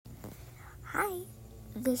Hi,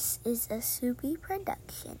 this is a Soupy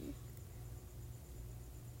production.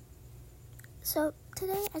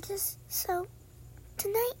 Tonight I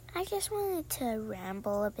just wanted to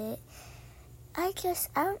ramble a bit. I'm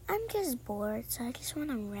just bored, so I just want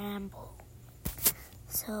to ramble.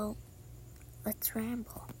 So, let's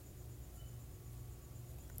ramble.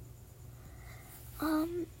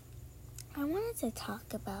 I wanted to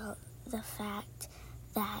talk about the fact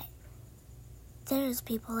that there's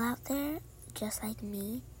people out there just like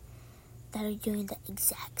me that are doing the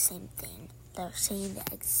exact same thing. They're saying the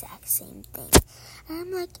exact same thing. And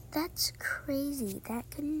I'm like, that's crazy.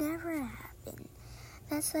 That could never happen.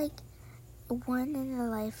 That's like one in a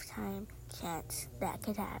lifetime chance that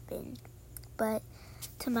could happen. But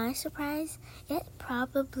to my surprise, it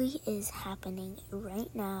probably is happening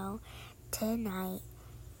right now, tonight,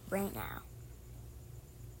 right now.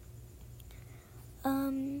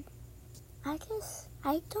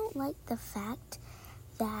 I don't like the fact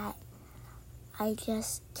that I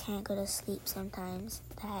just can't go to sleep sometimes,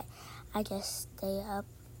 that I just stay up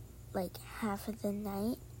like half of the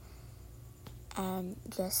night and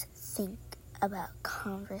just think about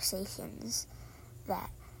conversations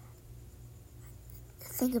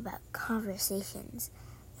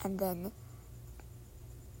and then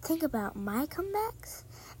think about my comebacks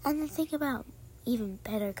and then think about even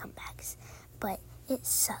better comebacks. But it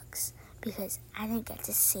sucks because I didn't get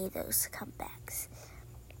to say those comebacks.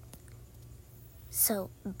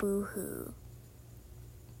 So, boo-hoo.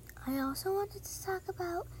 I also wanted to talk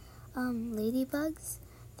about ladybugs.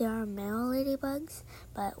 There are male ladybugs,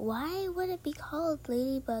 but why would it be called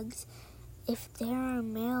ladybugs if there are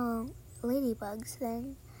male ladybugs?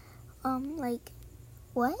 Then,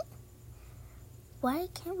 what? Why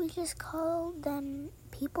can't we just call them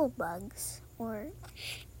people bugs? Or,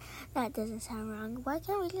 that doesn't sound wrong. Why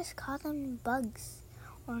can't we just call them bugs?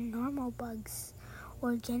 Or normal bugs?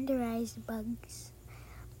 Or genderized bugs?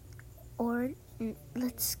 Or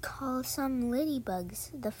let's call some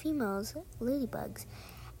ladybugs, the females ladybugs,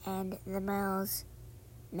 and the males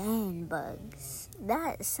man bugs.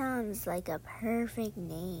 That sounds like a perfect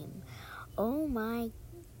name. Oh my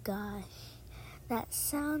gosh. That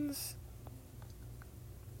sounds...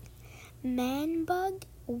 Man bug?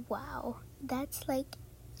 Wow. That's like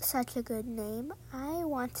such a good name. I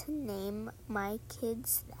want to name my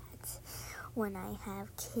kids that when I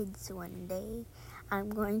have kids one day. I'm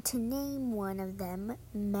going to name one of them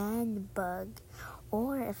Man Bug.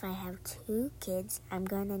 Or if I have 2 kids, I'm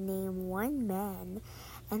going to name one man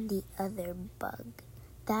and the other bug.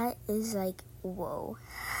 That is like, whoa.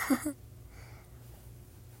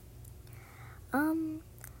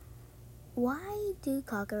 Why do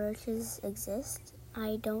cockroaches exist?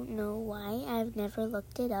 I don't know why. I've never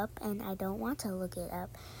looked it up, and I don't want to look it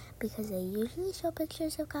up because they usually show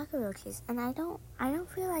pictures of cockroaches, and I don't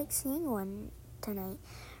feel like seeing one tonight,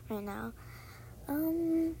 right now.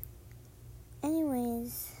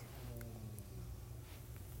 Anyways,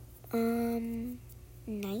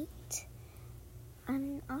 night.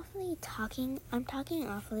 I'm talking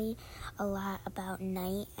awfully a lot about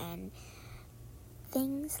night and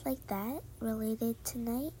things like that related to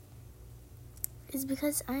night is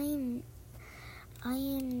because I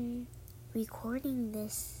am recording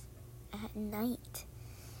this at night,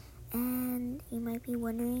 and you might be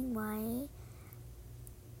wondering why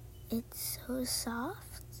it's so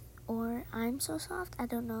soft, or I'm so soft, I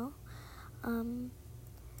don't know,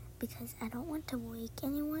 because I don't want to wake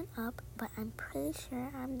anyone up, but I'm pretty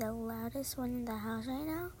sure I'm the loudest one in the house right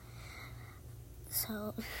now,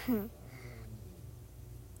 so,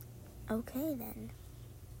 okay then.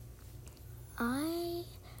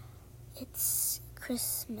 It's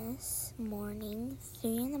Christmas morning,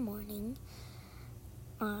 3 in the morning,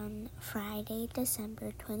 on Friday,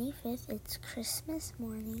 December 25th, it's Christmas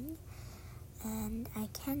morning, and I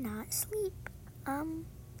cannot sleep, and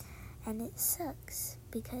it sucks,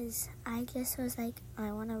 because I just was like,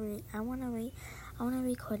 I wanna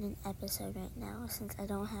record an episode right now, since I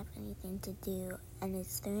don't have anything to do, and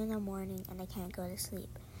it's 3 in the morning, and I can't go to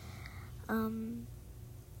sleep,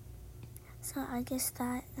 so I just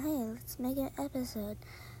thought, hey, let's make an episode,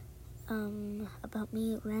 about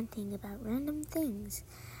me ranting about random things.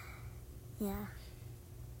 Yeah.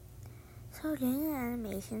 So Jane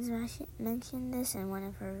Animations mentioned this in one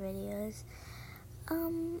of her videos,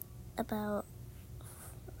 about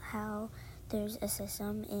how there's a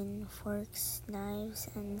system in forks, knives,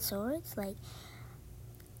 and swords. Like,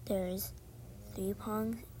 there's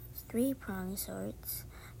three-prong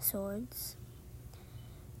swords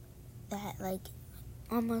that, like,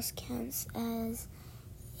 almost counts as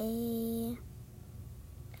a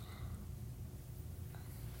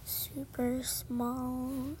super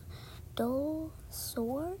small, dull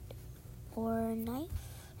sword or knife.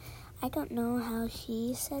 I don't know how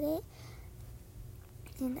she said it,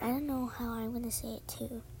 and I don't know how I'm gonna say it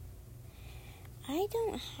too. I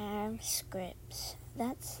don't have scripts.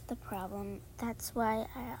 That's the problem. That's why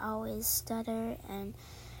I always stutter and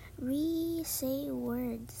re-say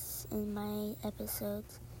words in my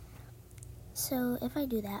episodes. So if I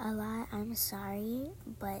do that a lot, I'm sorry,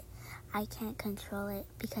 but I can't control it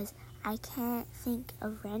because I can't think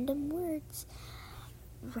of random words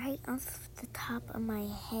right off the top of my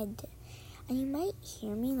head. And you might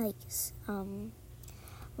hear me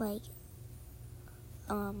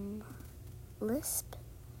lisp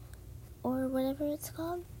or whatever it's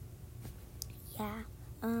called. Yeah.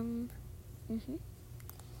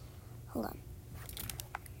 Hold on.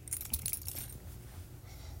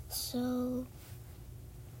 So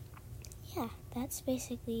yeah, that's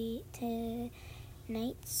basically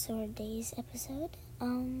tonight's or day's episode.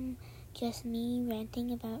 Just me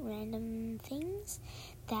ranting about random things.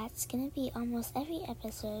 That's gonna be almost every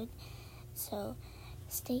episode. So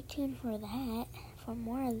stay tuned for that, for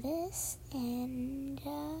more of this, and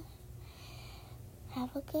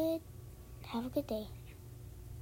have a good day.